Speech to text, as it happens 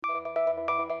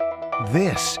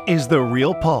This is The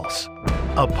Real Pulse,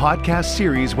 a podcast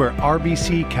series where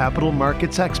RBC Capital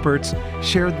Markets experts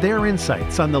share their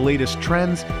insights on the latest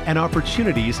trends and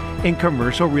opportunities in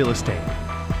commercial real estate.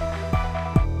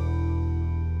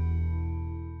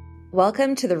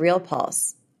 Welcome to The Real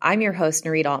Pulse. I'm your host,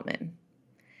 Nareed Altman.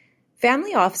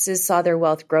 Family offices saw their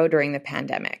wealth grow during the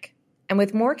pandemic, and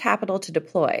with more capital to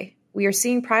deploy, we are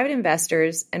seeing private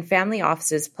investors and family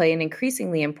offices play an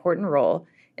increasingly important role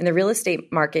in the real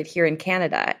estate market here in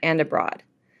Canada and abroad.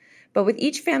 But with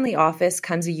each family office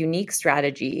comes a unique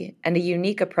strategy and a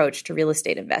unique approach to real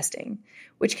estate investing,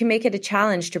 which can make it a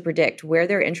challenge to predict where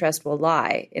their interest will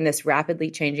lie in this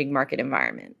rapidly changing market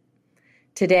environment.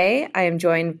 Today, I am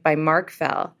joined by Mark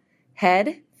Fell,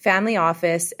 Head, Family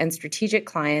Office and Strategic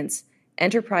Clients,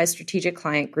 Enterprise Strategic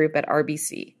Client Group at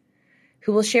RBC,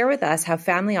 who will share with us how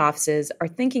family offices are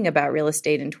thinking about real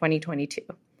estate in 2022.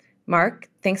 Mark,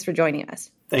 thanks for joining us.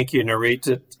 Thank you,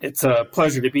 Nareed. It's a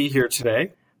pleasure to be here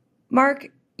today. Mark,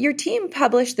 your team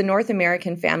published the North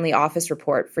American Family Office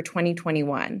Report for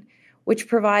 2021, which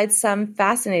provides some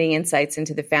fascinating insights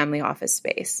into the family office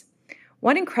space.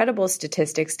 One incredible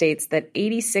statistic states that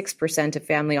 86% of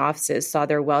family offices saw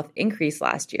their wealth increase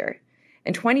last year,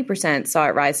 and 20% saw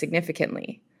it rise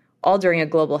significantly, all during a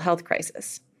global health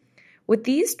crisis. With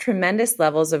these tremendous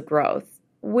levels of growth,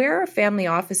 where are family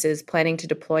offices planning to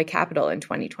deploy capital in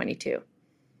 2022?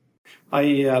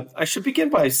 I should begin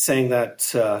by saying that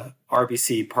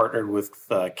RBC partnered with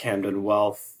Camden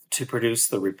Wealth to produce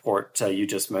the report you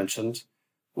just mentioned,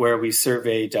 where we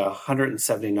surveyed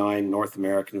 179 North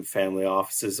American family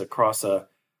offices across a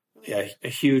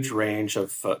huge range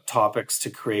of topics to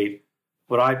create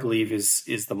what I believe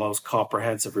is the most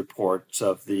comprehensive report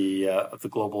of the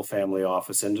global family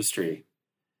office industry.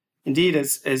 Indeed,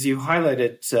 as you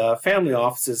highlighted, family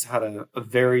offices had a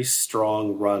very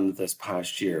strong run this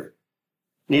past year.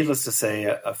 Needless to say,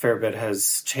 a fair bit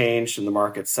has changed in the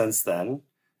market since then.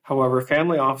 However,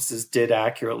 family offices did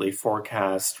accurately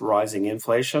forecast rising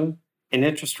inflation and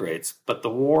interest rates, but the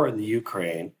war in the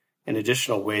Ukraine and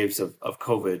additional waves of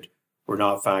COVID were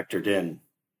not factored in.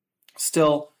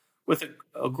 Still, with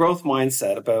a growth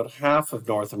mindset, about half of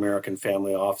North American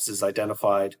family offices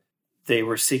identified they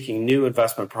were seeking new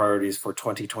investment priorities for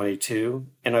 2022,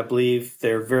 and I believe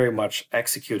they're very much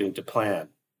executing to plan.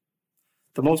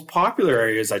 The most popular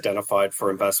areas identified for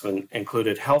investment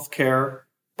included healthcare,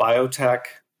 biotech,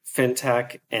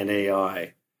 fintech, and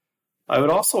AI. I would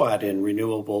also add in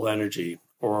renewable energy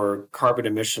or carbon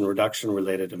emission reduction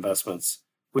related investments,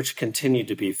 which continue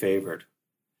to be favored.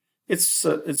 It's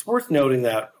worth noting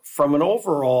that from an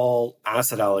overall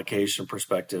asset allocation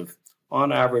perspective,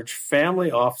 on average,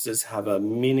 family offices have a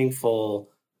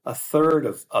third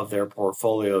of their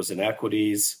portfolios in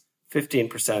equities,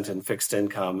 15% in fixed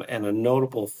income, and a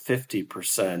notable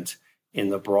 50% in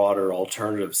the broader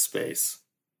alternative space.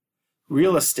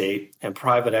 Real estate and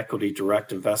private equity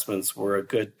direct investments were a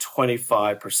good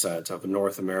 25% of a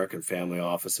North American family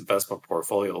office investment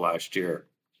portfolio last year.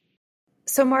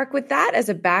 So, Mark, with that as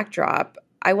a backdrop,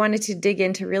 I wanted to dig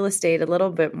into real estate a little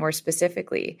bit more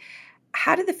specifically.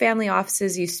 How do the family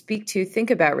offices you speak to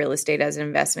think about real estate as an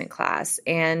investment class?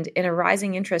 And in a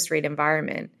rising interest rate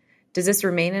environment, does this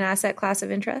remain an asset class of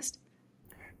interest?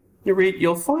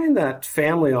 You'll find that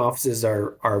family offices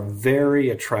are very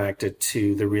attracted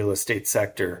to the real estate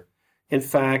sector. In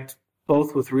fact,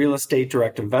 both with real estate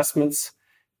direct investments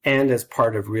and as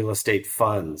part of real estate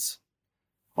funds.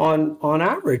 On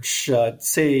average,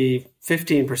 say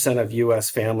 15% of U.S.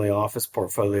 family office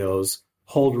portfolios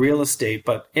hold real estate,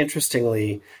 but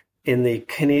interestingly, in the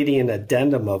Canadian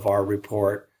addendum of our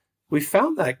report, we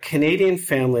found that Canadian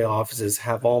family offices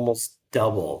have almost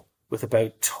double, with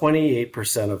about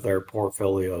 28% of their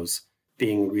portfolios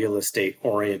being real estate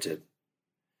oriented.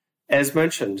 As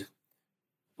mentioned,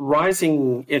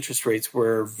 rising interest rates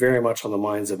were very much on the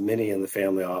minds of many in the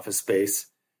family office space,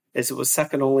 as it was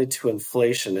second only to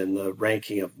inflation in the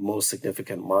ranking of most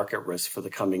significant market risk for the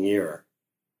coming year.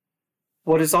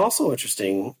 What is also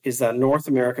interesting is that North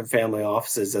American family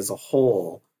offices as a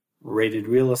whole rated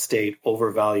real estate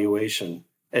overvaluation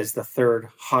as the third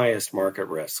highest market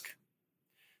risk.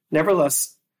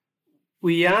 Nevertheless,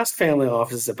 we asked family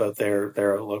offices about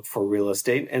their outlook for real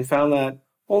estate and found that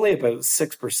only about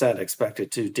 6%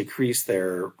 expected to decrease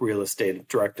their real estate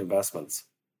direct investments.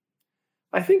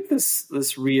 I think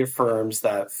this reaffirms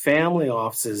that family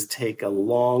offices take a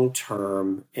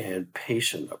long-term and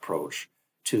patient approach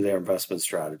to their investment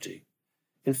strategy.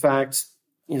 In fact,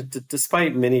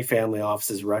 despite many family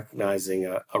offices recognizing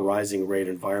a rising rate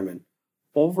environment,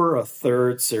 over a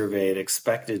third surveyed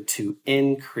expected to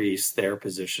increase their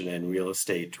position in real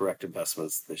estate direct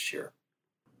investments this year.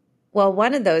 Well,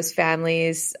 one of those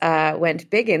families went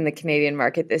big in the Canadian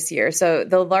market this year. So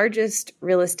the largest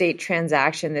real estate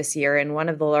transaction this year and one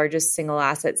of the largest single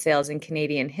asset sales in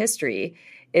Canadian history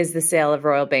is the sale of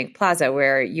Royal Bank Plaza,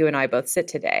 where you and I both sit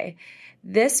today.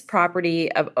 This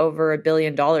property of over $1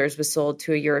 billion was sold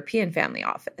to a European family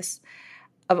office.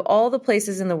 Of all the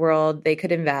places in the world they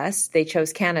could invest, they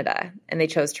chose Canada and they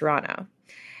chose Toronto.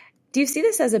 Do you see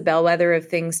this as a bellwether of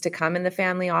things to come in the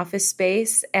family office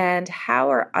space? And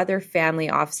how are other family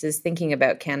offices thinking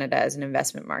about Canada as an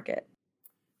investment market?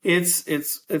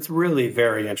 It's really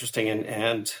very interesting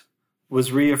and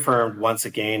was reaffirmed once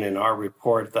again in our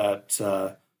report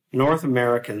that North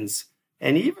Americans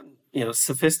and even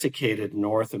sophisticated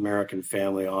North American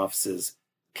family offices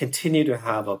continue to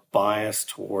have a bias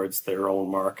towards their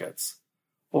own markets.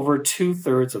 Over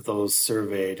 2/3 of those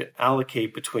surveyed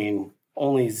allocate between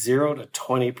only 0 to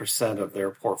 20% of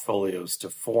their portfolios to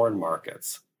foreign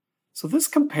markets. So this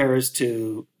compares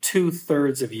to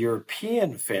 2/3 of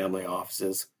European family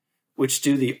offices, which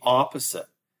do the opposite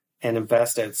and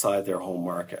invest outside their home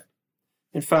market.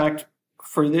 In fact,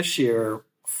 for this year,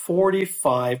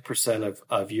 45%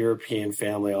 of European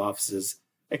family offices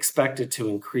expected to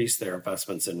increase their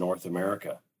investments in North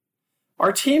America.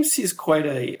 Our team sees quite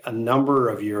a number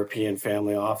of European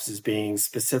family offices being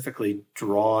specifically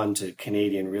drawn to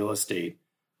Canadian real estate,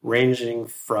 ranging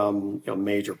from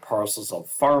major parcels of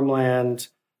farmland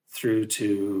through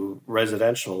to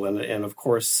residential and of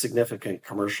course, significant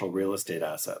commercial real estate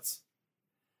assets.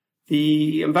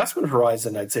 The investment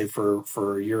horizon, I'd say,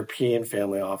 for European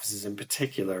family offices in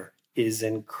particular, is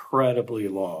incredibly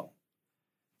long.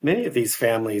 Many of these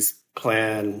families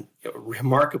plan,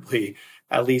 remarkably,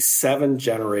 at least 7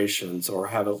 generations or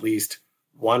have at least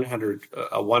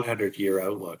a 100-year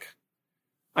outlook.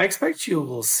 I expect you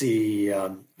will see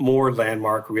more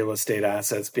landmark real estate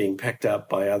assets being picked up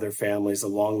by other families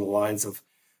along the lines of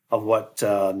what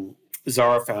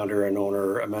Zara founder and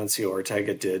owner Amancio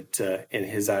Ortega did in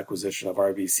his acquisition of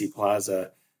RBC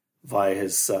Plaza via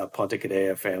his Ponte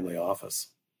Gadea family office.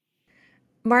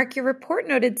 Mark, your report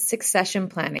noted succession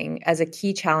planning as a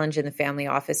key challenge in the family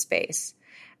office space.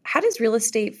 How does real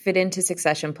estate fit into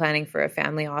succession planning for a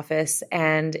family office?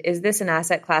 And is this an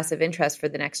asset class of interest for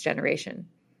the next generation?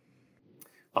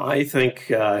 I think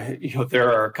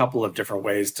there are a couple of different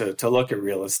ways to look at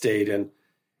real estate and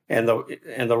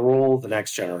the role the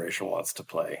next generation wants to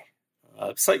play.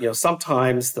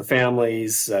 Sometimes the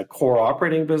family's core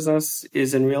operating business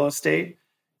is in real estate,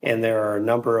 and there are a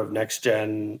number of next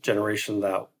generation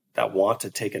that want to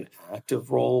take an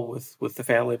active role with the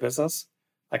family business.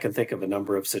 I can think of a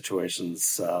number of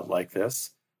situations like this,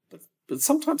 but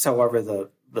sometimes, however,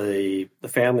 the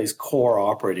family's core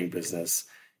operating business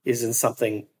is in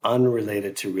something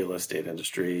unrelated to real estate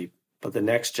industry, but the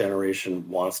next generation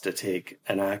wants to take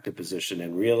an active position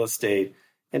in real estate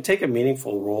and take a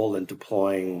meaningful role in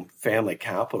deploying family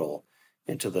capital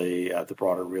into the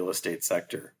broader real estate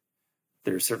sector.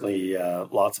 There's certainly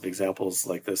lots of examples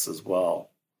like this as well.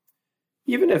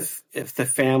 Even if the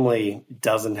family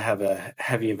doesn't have a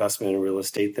heavy investment in real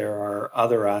estate, there are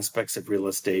other aspects of real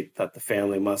estate that the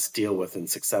family must deal with in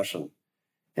succession.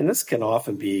 And this can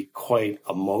often be quite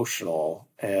emotional,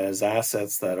 as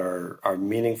assets that are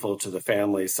meaningful to the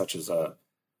family, such as a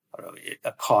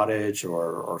cottage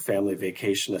or family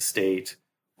vacation estate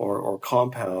or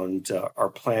compound, are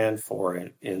planned for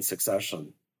in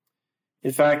succession.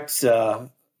 In fact,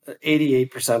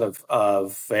 88%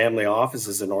 of family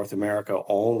offices in North America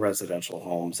own residential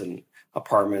homes and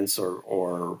apartments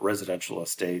or residential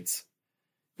estates.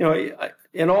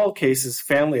 In all cases,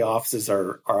 family offices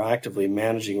are actively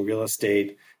managing real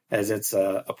estate as it's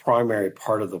a primary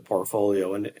part of the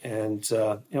portfolio. And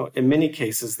in many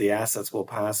cases, the assets will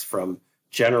pass from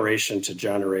generation to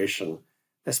generation,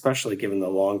 especially given the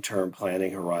long-term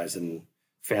planning horizon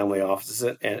family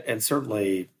offices and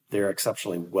certainly their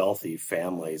exceptionally wealthy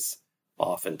families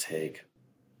often take.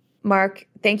 Mark,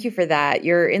 thank you for that.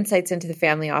 Your insights into the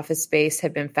family office space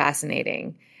have been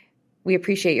fascinating. We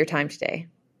appreciate your time today.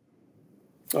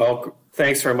 Oh,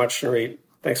 thanks very much, Nurit.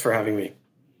 Thanks for having me.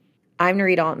 I'm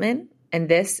Nurit Altman, and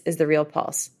this is The Real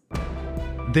Pulse.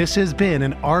 This has been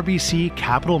an RBC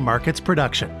Capital Markets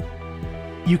production.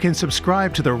 You can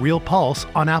subscribe to The Real Pulse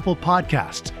on Apple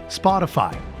Podcasts,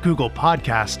 Spotify, Google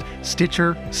Podcasts,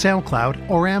 Stitcher,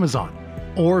 SoundCloud, or Amazon.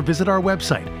 Or visit our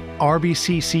website,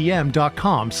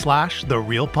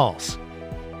 rbccm.com/therealpulse.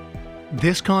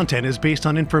 This content is based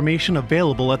on information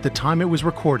available at the time it was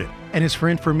recorded and is for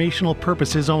informational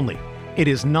purposes only. It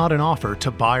is not an offer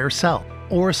to buy or sell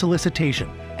or a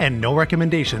solicitation, and no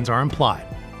recommendations are implied.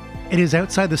 It is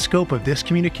outside the scope of this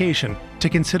communication to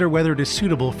consider whether it is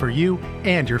suitable for you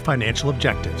and your financial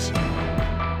objectives.